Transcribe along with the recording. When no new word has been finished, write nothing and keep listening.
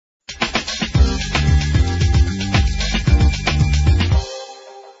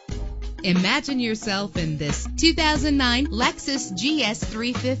Imagine yourself in this 2009 Lexus GS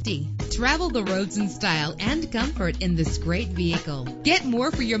 350. Travel the roads in style and comfort in this great vehicle. Get more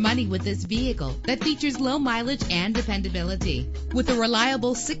for your money with this vehicle that features low mileage and dependability. With a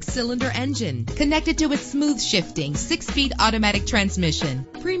reliable 6-cylinder engine connected to its smooth shifting 6-speed automatic transmission,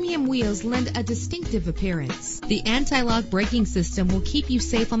 premium wheels lend a distinctive appearance. The anti-lock braking system will keep you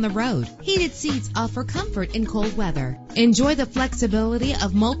safe on the road. Heated seats offer comfort in cold weather. Enjoy the flexibility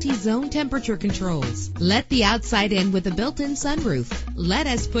of multi-zone temperature controls. Let the outside in with a built-in sunroof. Let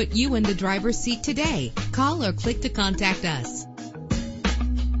us put you in the driver's seat today. Call or click to contact us.